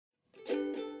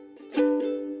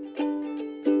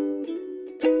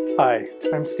Hi,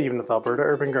 I'm Stephen with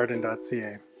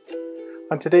AlbertaUrbanGarden.ca.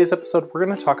 On today's episode, we're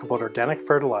going to talk about organic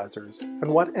fertilizers and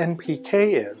what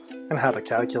NPK is and how to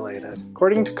calculate it.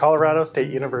 According to Colorado State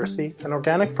University, an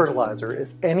organic fertilizer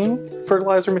is any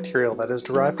fertilizer material that is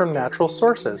derived from natural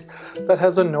sources that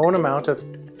has a known amount of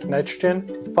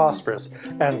nitrogen, phosphorus,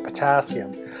 and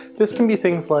potassium. This can be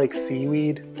things like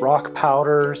seaweed, rock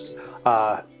powders,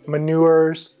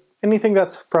 manures, anything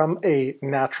that's from a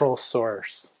natural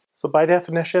source. So by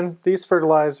definition, these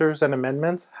fertilizers and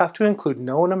amendments have to include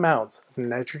known amounts of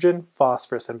nitrogen,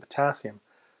 phosphorus, and potassium.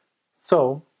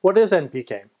 So what is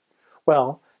NPK?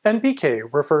 Well,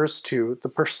 NPK refers to the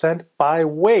percent by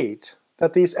weight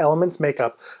that these elements make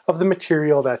up of the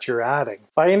material that you're adding.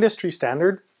 By industry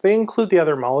standard, they include the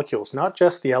other molecules, not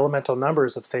just the elemental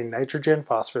numbers of, say, nitrogen,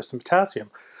 phosphorus, and potassium,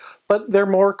 but their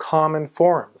more common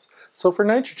forms. So for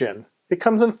nitrogen, it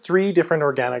comes in 3 different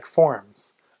organic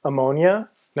forms: ammonia,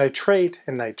 nitrate,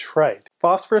 and nitrite.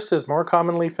 Phosphorus is more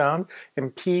commonly found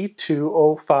in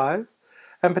P2O5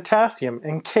 and potassium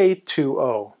in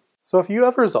K2O. So if you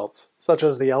have results, such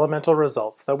as the elemental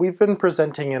results that we've been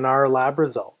presenting in our lab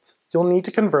results, you'll need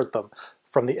to convert them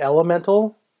from the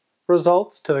elemental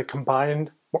results to the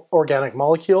combined organic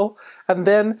molecule, and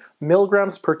then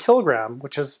milligrams per kilogram,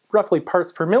 which is roughly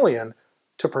parts per million,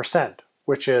 to percent,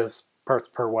 which is parts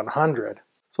per 100.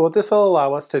 So what this will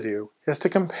allow us to do is to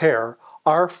compare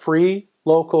our free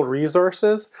local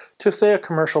resources to, say, a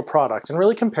commercial product, and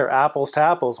really compare apples to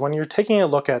apples when you're taking a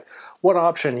look at what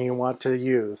option you want to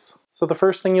use. So the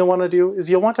first thing you'll want to do is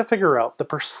you'll want to figure out the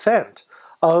percent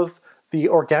of the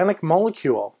organic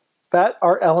molecule that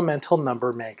our elemental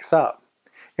number makes up.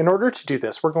 In order to do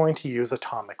this, we're going to use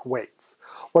atomic weights.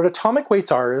 What atomic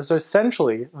weights are is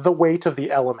essentially the weight of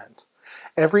the element.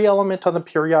 Every element on the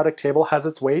periodic table has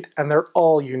its weight, and they're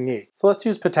all unique. So let's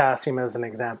use potassium as an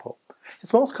example.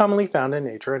 It's most commonly found in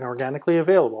nature and organically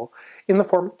available in the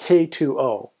form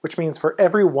K2O, which means for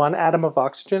every 1 atom of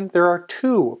oxygen, there are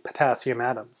 2 potassium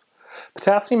atoms.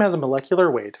 Potassium has a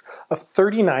molecular weight of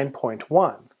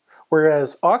 39.1,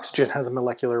 whereas oxygen has a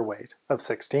molecular weight of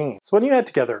 16. So when you add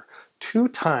together 2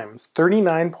 times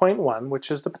 39.1, which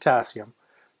is the potassium,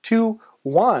 to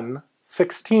 1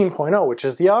 16.0, which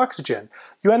is the oxygen,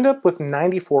 you end up with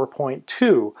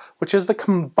 94.2, which is the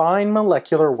combined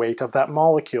molecular weight of that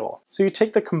molecule. So you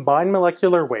take the combined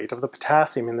molecular weight of the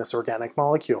potassium in this organic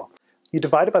molecule, you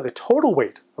divide it by the total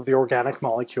weight of the organic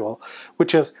molecule,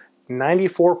 which is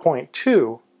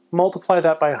 94.2, multiply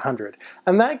that by 100,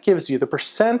 and that gives you the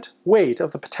percent weight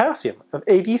of the potassium of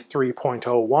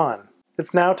 83.01.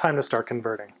 It's now time to start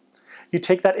converting. You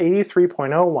take that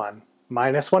 83.01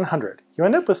 minus 100, you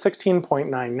end up with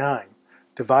 16.99.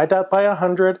 Divide that by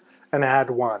 100 and add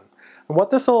 1. And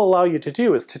what this will allow you to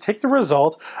do is to take the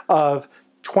result of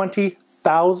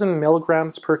 20,000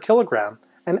 milligrams per kilogram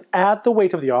and add the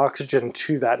weight of the oxygen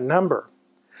to that number.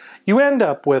 You end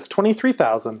up with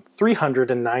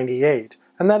 23,398,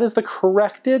 and that is the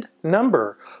corrected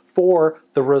number for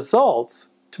the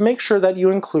results to make sure that you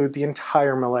include the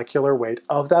entire molecular weight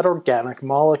of that organic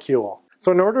molecule.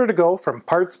 So in order to go from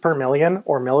parts per million,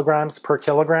 or milligrams per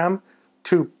kilogram,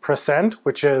 to percent,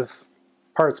 which is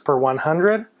parts per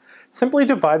 100, simply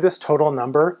divide this total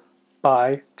number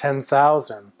by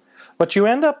 10,000. What you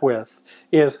end up with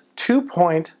is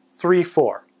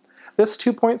 2.34. This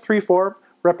 2.34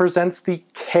 represents the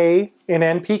K in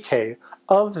NPK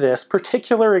of this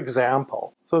particular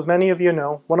example. So as many of you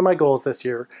know, one of my goals this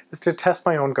year is to test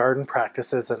my own garden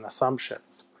practices and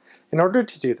assumptions. In order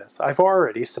to do this, I've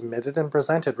already submitted and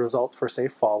presented results for, say,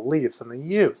 fall leaves and the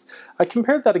ewes. I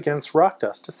compared that against rock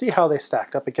dust to see how they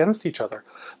stacked up against each other,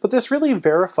 but this really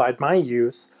verified my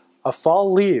use of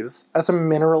fall leaves as a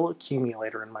mineral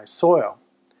accumulator in my soil.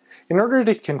 In order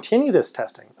to continue this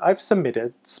testing, I've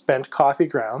submitted spent coffee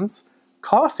grounds,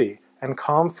 coffee, and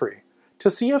comfrey to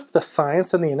see if the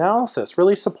science and the analysis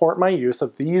really support my use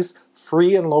of these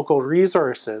free and local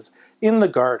resources in the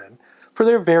garden for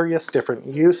their various different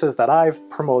uses that I've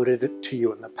promoted to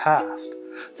you in the past.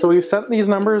 So we've sent these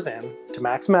numbers in to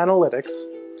Maxim Analytics,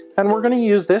 and we're going to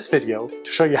use this video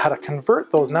to show you how to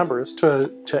convert those numbers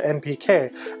to NPK,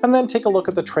 and then take a look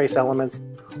at the trace elements.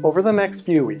 Over the next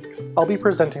few weeks, I'll be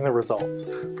presenting the results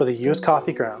for the used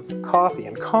coffee grounds, coffee,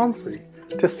 and comfrey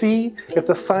to see if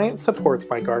the science supports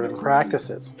my garden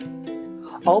practices.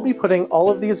 I'll be putting all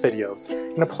of these videos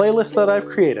in a playlist that I've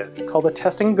created called the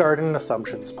Testing Garden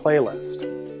Assumptions playlist.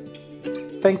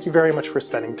 Thank you very much for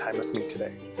spending time with me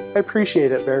today. I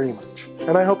appreciate it very much,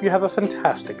 and I hope you have a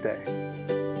fantastic day.